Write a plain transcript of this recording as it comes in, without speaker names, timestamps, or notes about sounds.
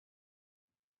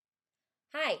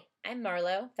Hi, I'm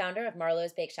Marlo, founder of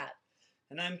Marlo's Bake Shop.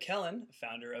 And I'm Kellen,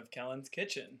 founder of Kellen's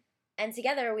Kitchen. And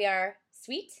together we are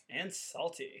sweet and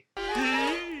salty.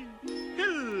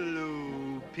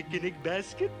 Hello, picnic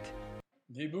basket.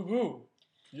 Hey boo boo,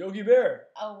 Yogi Bear.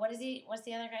 Oh, what's the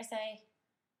other guy say?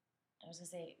 I was gonna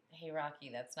say, hey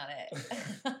Rocky, that's not it.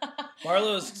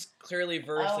 Marlo's clearly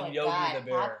versed in Yogi God, the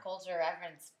Bear. pop culture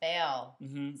reference fail.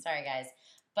 Mm-hmm. Sorry guys.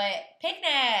 But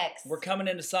picnics! We're coming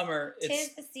into summer.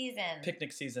 Tis the season.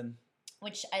 Picnic season.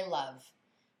 Which I love.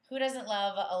 Who doesn't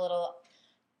love a little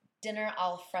dinner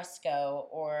al fresco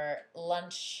or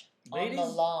lunch on the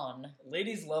lawn?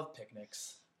 Ladies love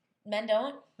picnics. Men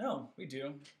don't? No, we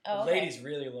do. Oh, okay. Ladies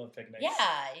really love picnics.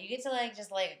 Yeah, you get to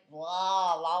just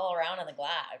loll around in the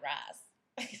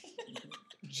grass.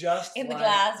 Just in the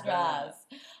like grass.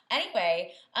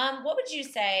 Anyway, what would you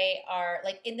say are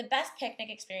in the best picnic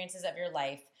experiences of your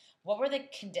life? What were the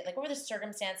what were the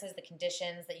circumstances, the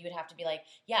conditions that you would have to be like,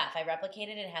 yeah, if I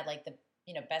replicated and had the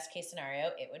best case scenario,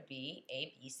 it would be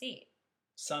A, B, C.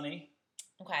 Sunny.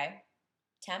 Okay.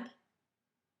 Temp?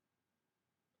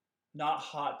 Not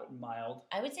hot, but mild.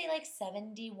 I would say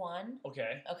 71.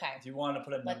 Okay. Okay. Do you want to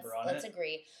put a number on it? Let's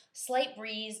agree. Slight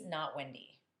breeze, not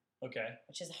windy. Okay.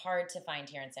 Which is hard to find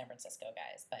here in San Francisco,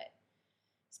 guys, but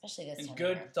especially this time And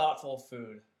good, of year. thoughtful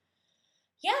food.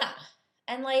 Yeah.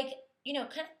 And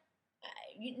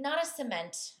not a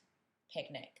cement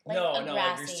picnic. No,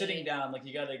 grassy, you're sitting down,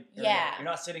 you gotta. You're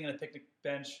not sitting on a picnic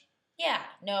bench. Yeah,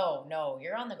 no,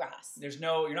 you're on the grass.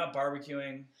 You're not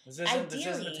barbecuing. This isn't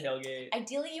a tailgate.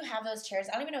 Ideally, you have those chairs.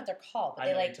 I don't even know what they're called, but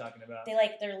I know what you're talking about.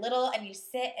 They're little, and you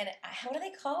sit, and how are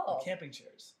they called? Camping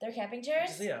chairs. They're camping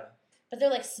chairs. Yeah. But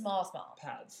they're small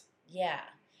pads. Yeah,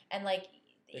 and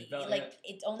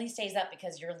it only stays up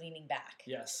because you're leaning back.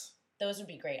 Yes. Those would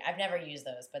be great. I've never used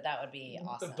those, but that would be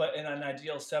awesome. But in an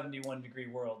ideal 71-degree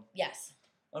world. Yes.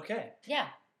 Okay. Yeah.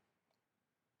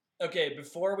 Okay,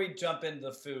 before we jump into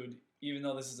the food, even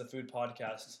though this is a food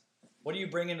podcast, what do you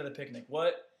bring into the picnic?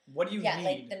 What do you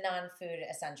need? Yeah, the non-food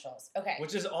essentials. Okay.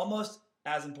 Which is almost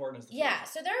as important as the food. Yeah,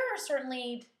 so there are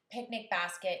certainly picnic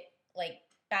baskets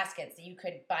that you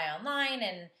could buy online,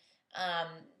 and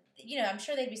I'm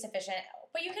sure they'd be sufficient.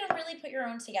 But you can really put your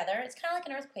own together. It's kind of like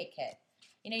an earthquake kit.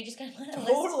 You just kind of put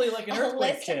like an earthquake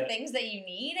list kit. of things that you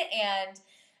need, and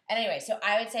anyway, so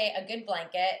I would say a good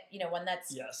blanket. One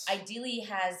that's ideally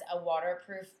has a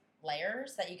waterproof layer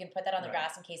so that you can put that on the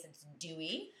grass in case it's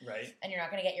dewy. Right. And you're not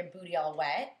going to get your booty all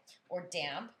wet or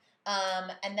damp.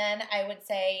 And then I would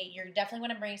say you're definitely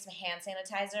want to bring some hand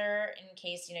sanitizer in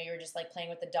case, you're just playing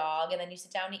with the dog and then you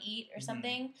sit down to eat or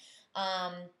something.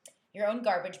 Your own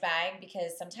garbage bag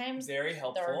because sometimes very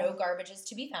helpful. There are no garbages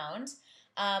to be found.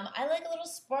 I like a little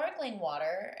sparkling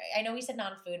water. I know we said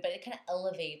non-food, but it kind of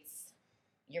elevates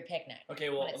your picnic. Okay,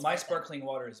 well, my sparkling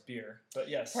water is beer, but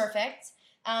yes. Perfect.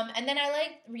 And then I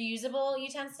like reusable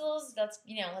utensils.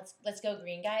 Let's go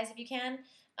green, guys, if you can.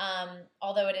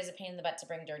 Although it is a pain in the butt to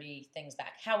bring dirty things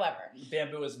back. However,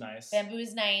 bamboo is nice.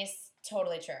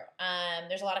 Totally true.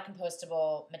 There's a lot of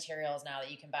compostable materials now that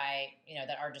you can buy,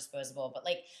 that are disposable. But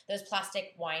those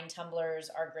plastic wine tumblers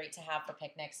are great to have for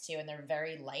picnics too, and they're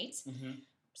very light. Mm-hmm.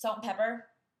 Salt and pepper.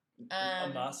 A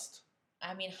must.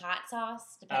 I mean, hot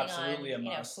sauce, depending Absolutely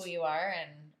on who you are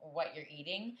and what you're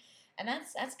eating, and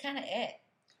that's kind of it.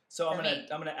 So I'm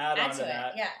gonna add on to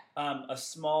that. Yeah. A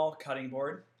small cutting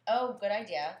board. Oh, good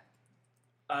idea.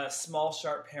 A small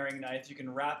sharp paring knife. You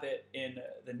can wrap it in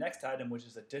the next item, which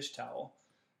is a dish towel.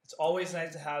 It's always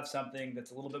nice to have something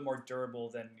that's a little bit more durable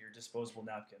than your disposable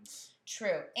napkins.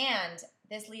 True. And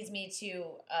this leads me to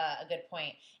a good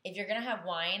point. If you're going to have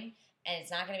wine and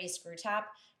it's not going to be screw top,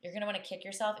 you're going to want to kick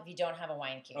yourself if you don't have a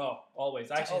wine cube. Oh,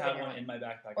 always. I actually have one in my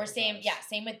backpack. Or same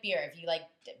with beer. If you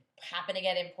happen to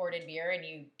get imported beer and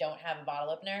you don't have a bottle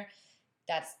opener,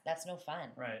 that's no fun.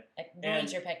 Right. It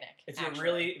ruins your picnic. If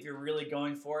you're really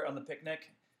going for it on the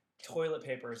picnic, toilet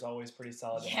paper is always pretty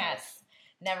solid. Yes.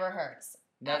 Never hurts.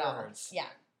 Never hurts. Yeah.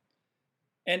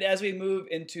 And as we move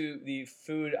into the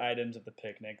food items of the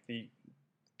picnic, the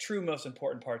true most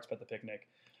important parts about the picnic,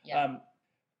 I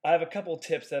have a couple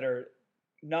tips that are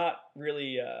not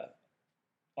really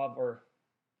or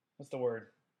what's the word?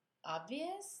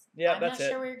 Obvious? Yeah, I'm that's it. not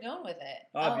sure where you're going with it.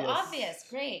 Obvious. Oh, obvious.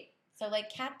 Great. So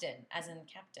captain, as in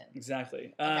captain.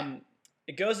 Exactly. Okay.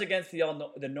 It goes against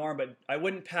the norm, but I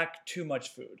wouldn't pack too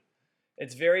much food.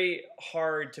 It's very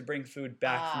hard to bring food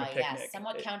back from a picnic. Yes,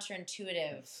 somewhat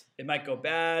counterintuitive. It might go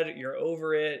bad. You're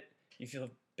over it. You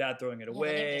feel bad throwing it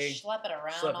away. Then you just schlep it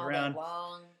around all day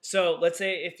long. So let's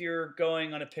say if you're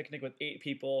going on a picnic with 8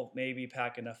 people, maybe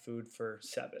pack enough food for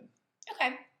 7.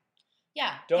 Okay.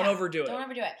 Yeah. Don't overdo it. Don't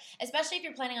overdo it. Especially if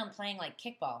you're planning on playing like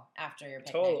kickball after your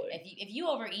picnic. Totally. If you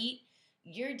overeat,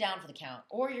 you're down for the count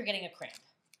or you're getting a cramp.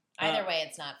 Either way,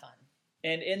 it's not fun.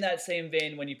 And in that same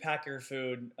vein, when you pack your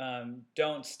food,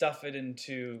 don't stuff it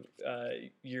into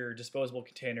your disposable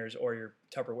containers or your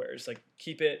Tupperwares. Like,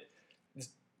 keep it.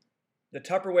 The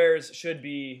Tupperwares should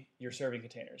be your serving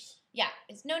containers. Yeah,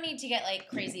 it's no need to get like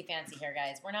crazy fancy here,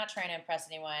 guys. We're not trying to impress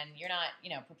anyone. You're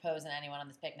not, proposing to anyone on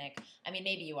this picnic. I mean,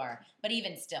 maybe you are, but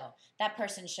even still, that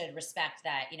person should respect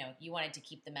that, you wanted to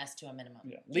keep the mess to a minimum.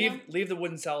 Yeah, leave the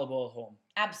wooden salad bowl at home.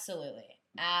 Absolutely.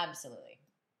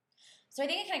 So I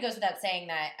think it kind of goes without saying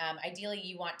that ideally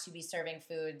you want to be serving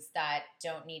foods that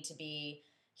don't need to be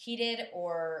heated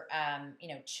or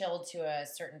chilled to a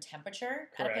certain temperature.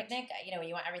 Correct. At a picnic.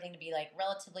 You want everything to be like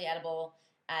relatively edible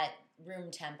at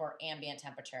room temp or ambient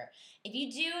temperature. If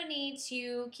you do need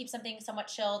to keep something somewhat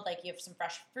chilled, like you have some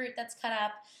fresh fruit that's cut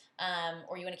up,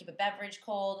 or you want to keep a beverage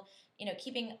cold,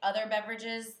 keeping other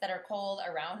beverages that are cold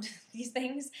around these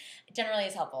things generally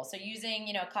is helpful. So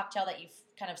using, a cocktail that you've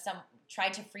kind of try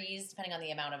to freeze depending on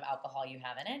the amount of alcohol you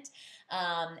have in it,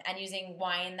 and using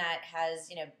wine that has,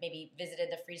 maybe visited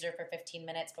the freezer for 15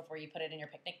 minutes before you put it in your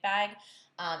picnic bag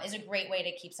is a great way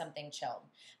to keep something chilled.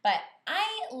 But I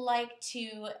like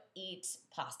to eat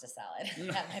pasta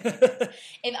salad at my picnics.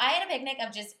 If I had a picnic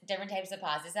of just different types of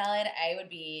pasta salad, I would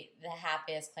be the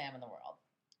happiest clam in the world.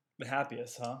 The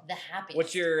happiest, huh? The happiest.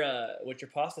 What's your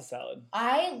pasta salad?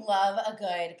 I love a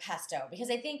good pesto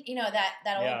because I think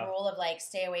that old rule of like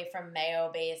stay away from mayo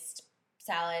based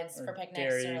salads for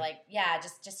picnics dairy. Or like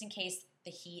just in case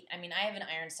the heat. I mean, I have an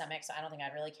iron stomach, so I don't think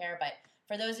I'd really care. But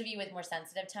for those of you with more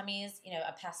sensitive tummies,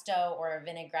 a pesto or a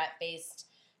vinaigrette based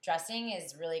dressing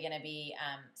is really going to be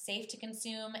safe to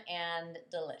consume and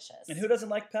delicious. And who doesn't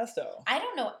like pesto? I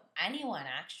don't know anyone,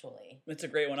 actually. It's a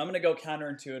great one. I'm going to go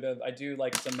counterintuitive. I do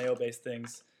like some mayo-based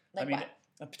things. Like what?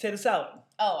 A potato salad.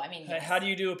 Oh, I mean, yes. How do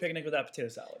you do a picnic without potato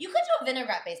salad? You could do a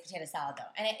vinaigrette-based potato salad, though,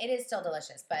 and it is still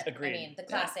delicious. But, agreed. I mean, the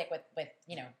classic with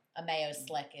a mayo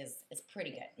slick is pretty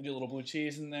good. You do a little blue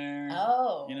cheese in there.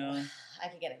 Oh. I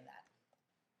could get into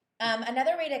that.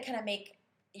 Another way to kind of make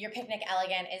your picnic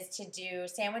elegant is to do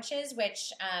sandwiches,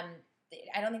 which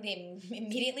I don't think they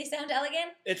immediately sound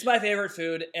elegant. It's my favorite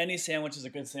food. Any sandwich is a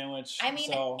good sandwich. I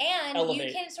mean, so and elevate.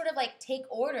 You can sort of like take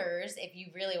orders if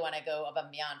you really want to go above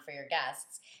and beyond for your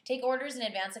guests. Take orders in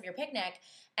advance of your picnic,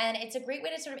 and it's a great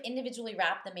way to sort of individually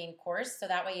wrap the main course, so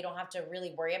that way you don't have to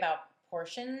really worry about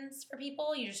portions for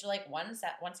people. You just do like one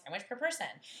sandwich per person,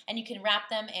 and you can wrap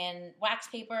them in wax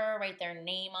paper, write their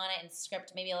name on it, and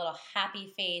script maybe a little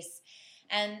happy face.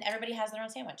 And everybody has their own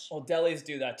sandwich. Well, delis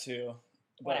do that too.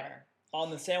 Whatever. On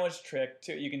the sandwich trick,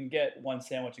 too, you can get one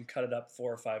sandwich and cut it up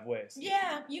 4 or 5 ways.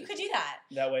 Yeah, you could do that.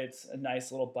 That way it's a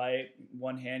nice little bite.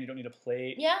 One hand, you don't need a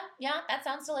plate. Yeah, that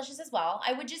sounds delicious as well.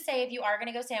 I would just say if you are going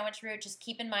to go sandwich route, just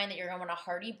keep in mind that you're going to want a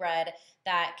hearty bread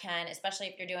that can, especially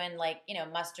if you're doing like,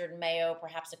 mustard, mayo,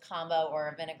 perhaps a combo or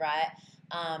a vinaigrette,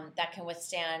 that can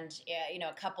withstand,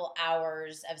 a couple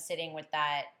hours of sitting with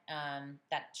that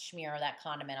schmear or that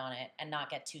condiment on it and not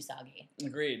get too soggy.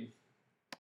 Agreed.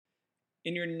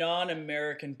 In your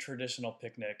non-American traditional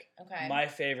picnic, my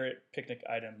favorite picnic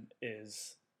item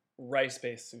is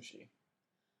rice-based sushi.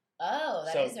 Oh,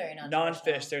 that is very non-traditional.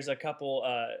 Non-fish. There's a couple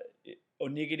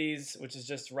onigiris, which is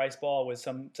just rice ball with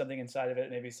something inside of it,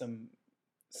 maybe some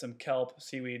kelp,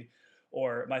 seaweed.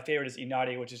 Or my favorite is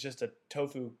inari, which is just a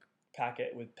tofu packed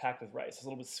with rice. It's a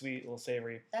little bit sweet, a little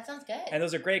savory. That sounds good. And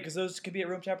those are great because those can be at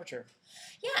room temperature.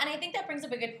 Yeah, and I think that brings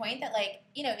up a good point that, like,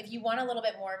 if you want a little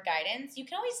bit more guidance, you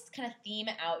can always kind of theme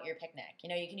out your picnic.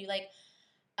 You can do, like,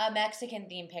 a Mexican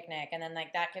themed picnic, and then,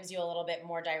 like, that gives you a little bit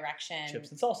more direction.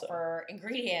 Chips and salsa. For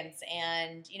ingredients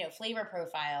and, flavor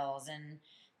profiles and,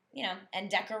 and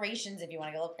decorations if you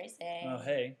want to go a little crazy. Oh,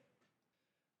 hey.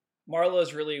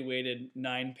 Marla's really waited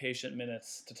 9 patient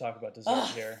minutes to talk about dessert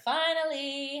here.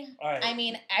 Finally. All right. I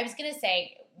mean, I was going to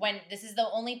say, when this is the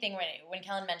only thing when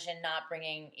Kellen mentioned not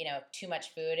bringing, too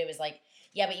much food, it was like,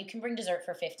 yeah, but you can bring dessert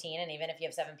for 15, and even if you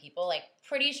have 7 people, like,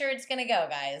 pretty sure it's going to go,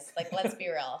 guys. Like, let's be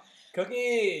real.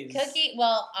 Cookies.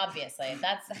 Well, obviously,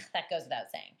 that goes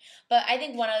without saying. But I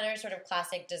think one other sort of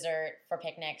classic dessert for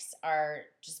picnics are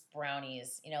just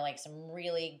brownies, like some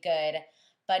really good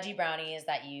fudgy brownies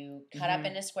that you cut up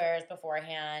into squares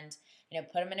beforehand,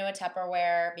 put them into a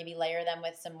Tupperware, maybe layer them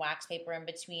with some wax paper in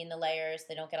between the layers so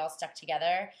they don't get all stuck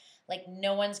together. Like,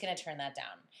 no one's going to turn that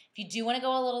down. If you do want to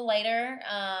go a little lighter,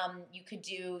 you could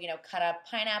do, cut up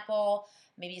pineapple,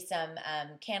 maybe some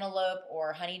cantaloupe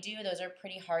or honeydew. Those are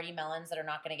pretty hearty melons that are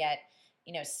not going to get,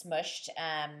 smushed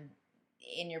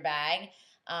in your bag.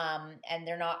 and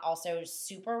they're not also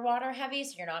super water heavy,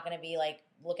 so you're not going to be like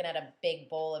looking at a big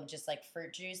bowl of just like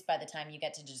fruit juice by the time you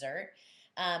get to dessert.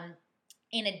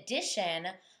 In addition,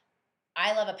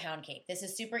 I love a pound cake. This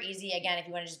is super easy. Again, if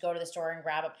you want to just go to the store and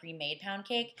grab a pre-made pound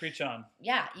cake. Preach on.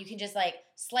 Yeah, you can just like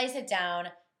slice it down,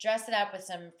 dress it up with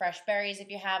some fresh berries if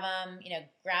you have them. You know,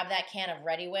 grab that can of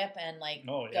Ready Whip and like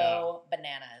go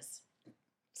bananas.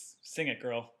 Sing it,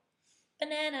 girl.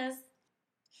 Bananas.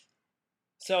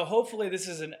 So hopefully this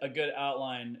is a good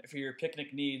outline for your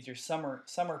picnic needs, your summer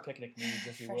picnic needs,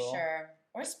 if you will. For sure.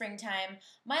 Or springtime.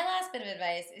 My last bit of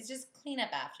advice is just clean up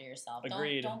after yourself.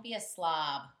 Agreed. Don't be a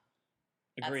slob.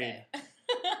 Agreed.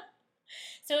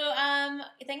 So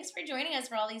thanks for joining us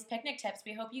for all these picnic tips.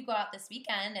 We hope you go out this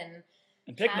weekend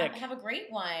and picnic. Have a great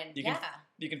one.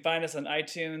 You can find us on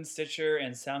iTunes, Stitcher,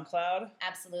 and SoundCloud.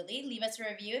 Absolutely. Leave us a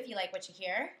review if you like what you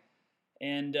hear.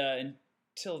 And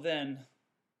until then,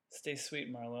 stay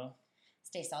sweet, Marlo.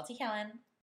 Stay salty, Kellen.